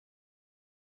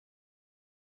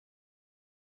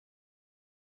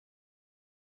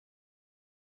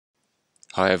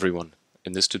Hi everyone.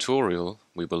 In this tutorial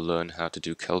we will learn how to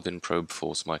do Kelvin Probe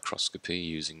Force Microscopy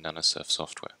using Nanosurf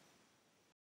software.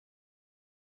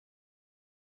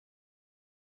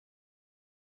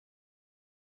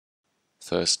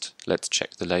 First, let's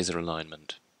check the laser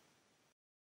alignment.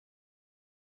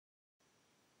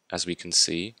 As we can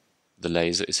see, the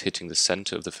laser is hitting the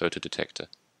center of the photodetector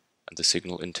and the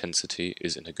signal intensity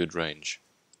is in a good range.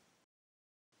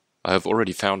 I have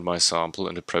already found my sample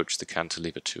and approached the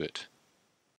cantilever to it.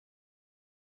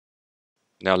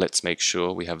 Now let's make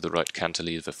sure we have the right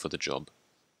cantilever for the job.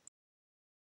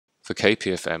 For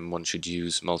KPFM one should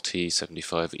use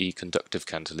multi-75E conductive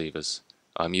cantilevers.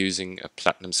 I'm using a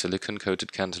platinum silicon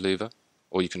coated cantilever,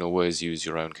 or you can always use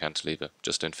your own cantilever,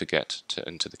 just don't forget to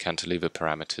enter the cantilever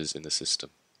parameters in the system.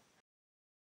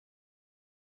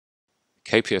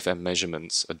 KPFM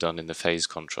measurements are done in the phase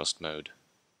contrast mode.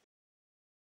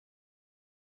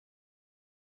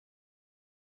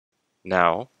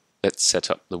 Now, let's set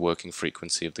up the working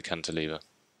frequency of the cantilever.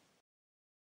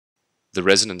 The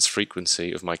resonance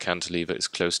frequency of my cantilever is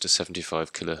close to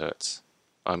 75 kHz.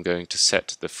 I'm going to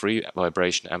set the free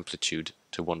vibration amplitude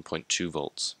to 1.2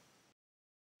 volts.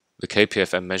 The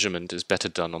KPFM measurement is better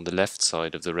done on the left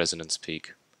side of the resonance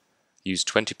peak. Use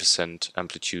 20%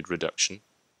 amplitude reduction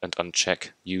and uncheck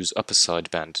Use upper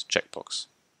sideband checkbox.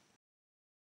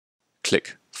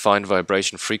 Click Find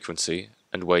Vibration Frequency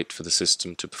and wait for the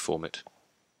system to perform it.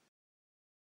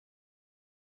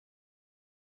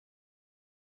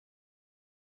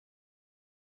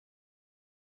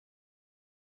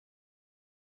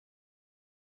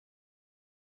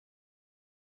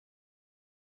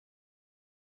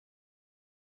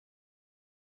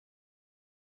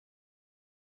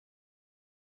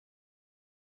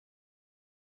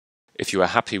 If you are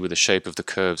happy with the shape of the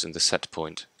curves in the set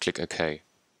point, click OK.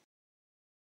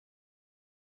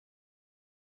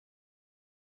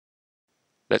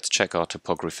 Let's check our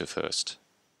topography first.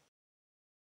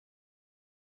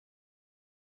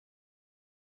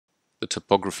 The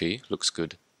topography looks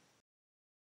good.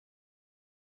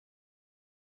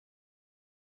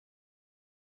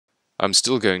 I'm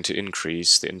still going to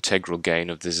increase the integral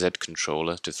gain of the Z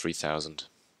controller to 3000.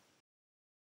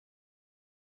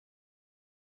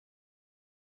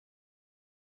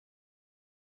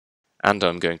 And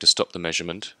I'm going to stop the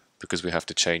measurement because we have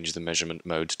to change the measurement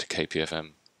mode to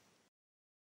KPFM.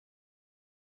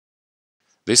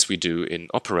 This we do in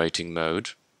operating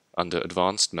mode. Under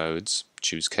advanced modes,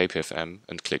 choose KPFM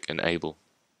and click Enable.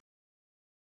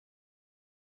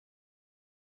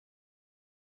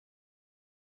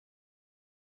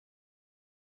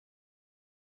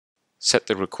 Set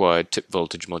the required tip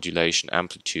voltage modulation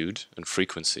amplitude and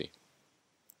frequency.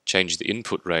 Change the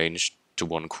input range to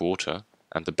 1/4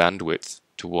 and the bandwidth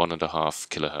to 1.5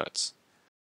 kHz.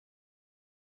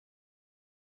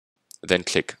 Then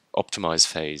click Optimize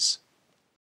Phase.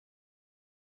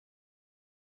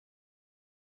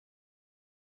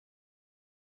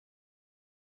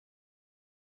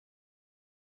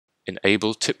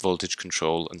 Enable tip voltage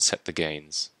control and set the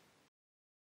gains.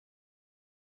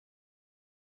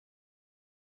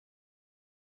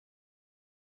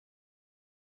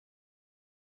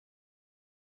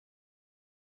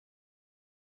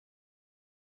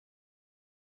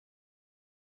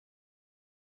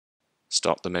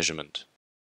 Start the measurement.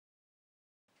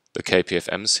 The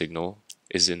KPFM signal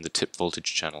is in the tip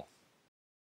voltage channel.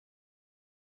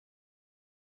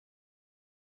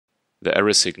 The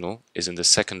error signal is in the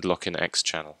second lock-in X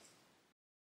channel.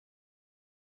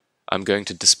 I'm going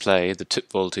to display the tip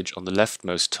voltage on the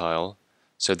leftmost tile,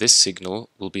 so this signal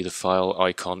will be the file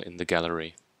icon in the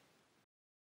gallery.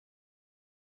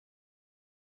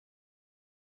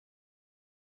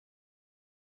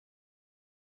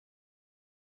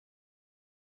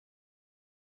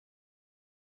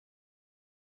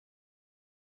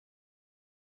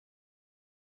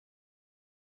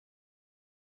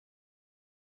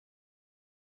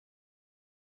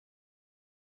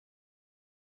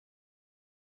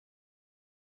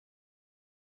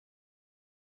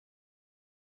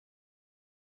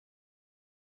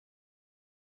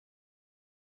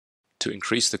 To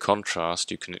increase the contrast,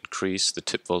 you can increase the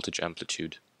tip voltage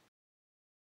amplitude.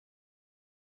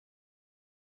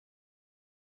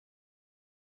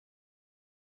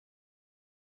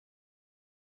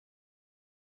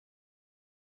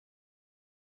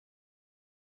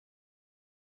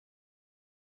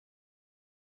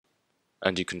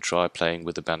 And you can try playing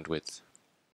with the bandwidth.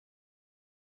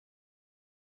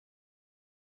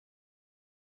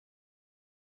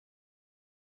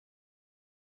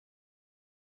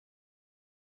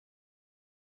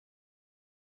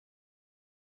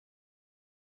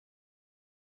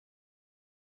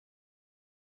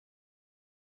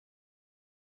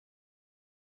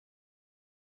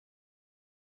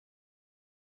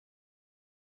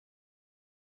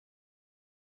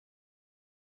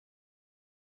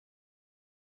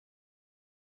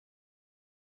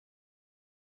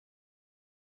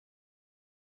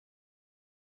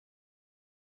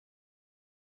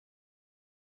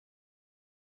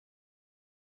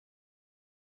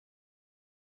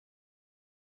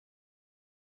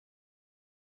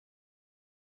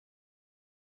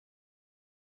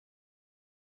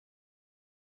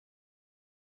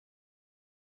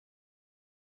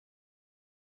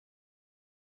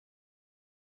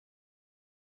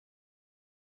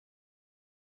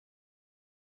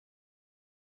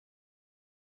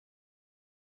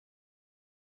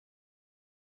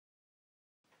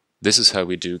 This is how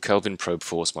we do Kelvin Probe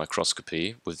Force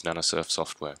Microscopy with Nanosurf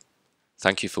software.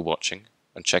 Thank you for watching,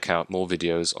 and check out more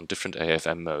videos on different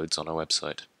AFM modes on our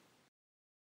website.